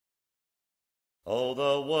Oh,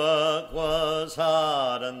 the work was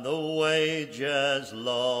hard and the wages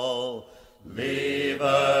low. Leave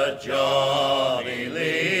her, Johnny,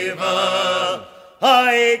 leave her.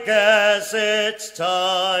 I guess it's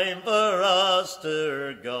time for us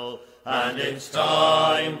to go, and it's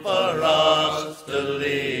time for us to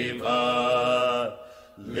leave her.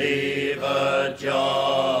 Leave her,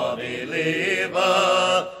 Johnny, leave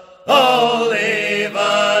her. Oh, leave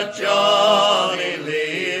her, Johnny,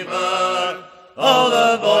 leave her. Oh,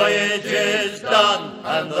 the voyage is done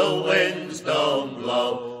and the winds don't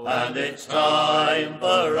blow, and it's time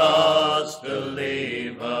for us to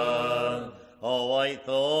leave her. Oh, I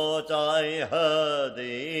thought I heard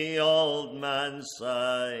the old man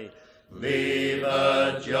say, leave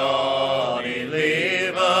her, Johnny,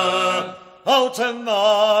 leave her. Oh,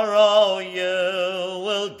 tomorrow you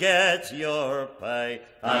will get your pay,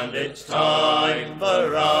 and it's time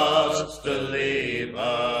for us to leave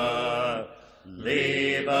her.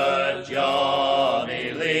 Leave her,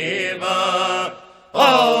 Johnny, leave her.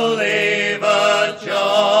 Oh, leave her,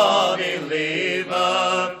 Johnny, leave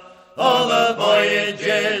her. Oh, the voyage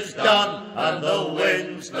is done and the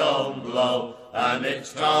winds don't blow, and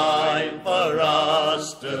it's time for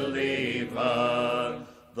us to leave her.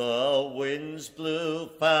 The winds blew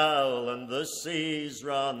foul and the seas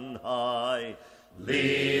run high.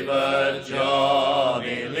 Leave her,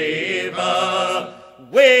 Johnny, leave her.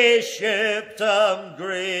 We shipped 'em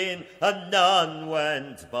green and none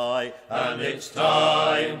went by, and it's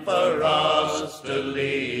time for us to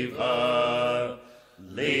leave her.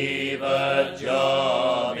 Leave her,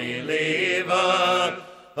 Johnny, leave her.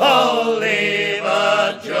 Oh, leave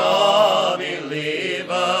her, Johnny, leave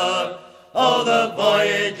her. Oh, the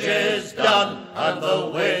voyage is done and the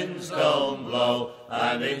winds don't blow,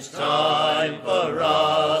 and it's time for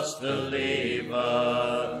us to leave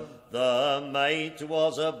her. The mate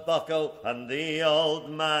was a bucko and the old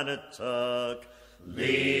man a Turk.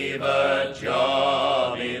 Leave her,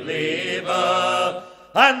 Johnny, leave her.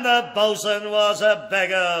 And the boatswain was a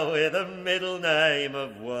beggar with a middle name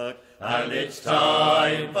of work, and it's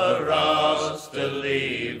time for us to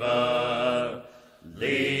leave her.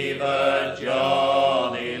 Leave her,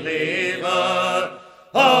 Johnny, leave her.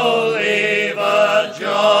 Oh, leave her,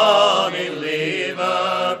 Johnny, leave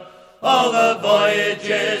her. Oh, the voyage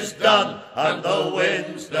is done and the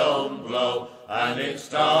winds don't blow, and it's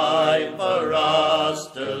time for us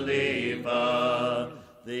to leave her.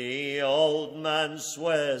 The old man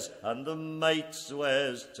swears and the mate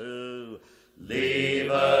swears too. Leave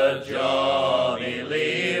her, Johnny,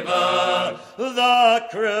 leave her. The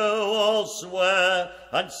crew all swear,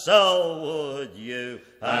 and so would you,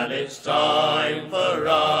 and it's time for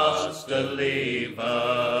us to leave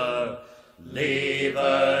her. Leave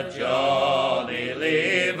her, Johnny,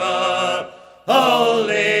 leave her. Oh,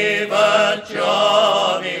 leave her,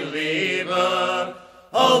 Johnny, leave her.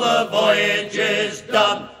 Oh, the voyage is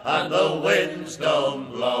done and the winds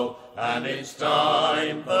don't blow, and it's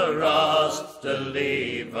time for us to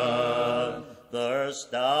leave her. The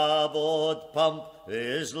starboard pump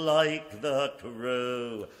is like the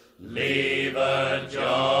crew. Leave her,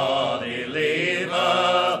 Johnny, leave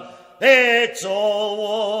her. It's all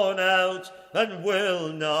worn out and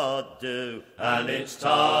will not do, and it's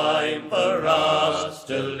time for us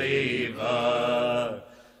to leave her.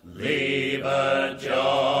 Leave her,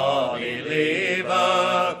 Johnny, leave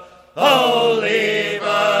her. Oh, leave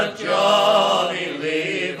her, Johnny,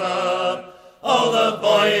 leave her. Oh, the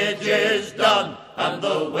voyage is done and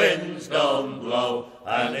the winds don't blow,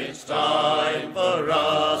 and it's time for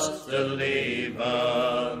us to leave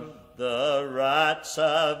her. The rats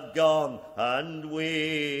have gone and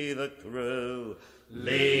we the crew.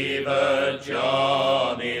 Leave her,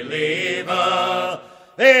 Johnny, leave her.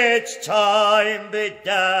 It's time, be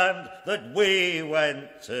damned, that we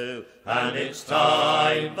went to, and it's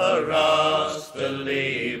time for us to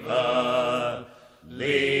leave her.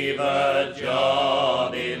 Leave her,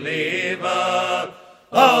 Johnny, leave her.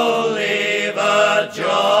 Oh, leave her,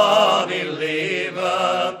 Johnny, leave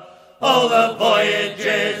her. Oh, the voyage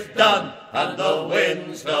is done and the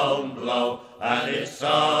winds don't blow, and it's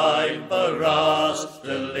time for us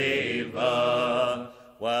to leave her.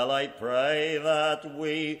 Well, I pray that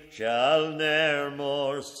we shall ne'er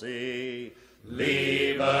more see.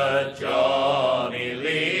 Leave her, Johnny,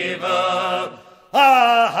 leave her.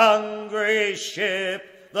 A hungry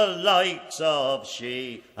ship, the likes of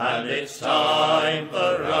she, and it's time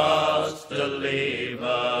for us to leave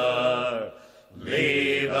her.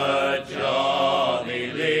 Leave her,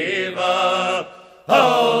 Johnny, leave her.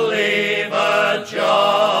 Oh, leave her,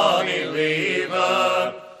 Johnny, leave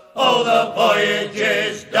her. Oh, the voyage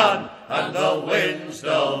is done and the winds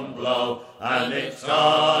don't drum blow, and it's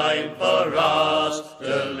time for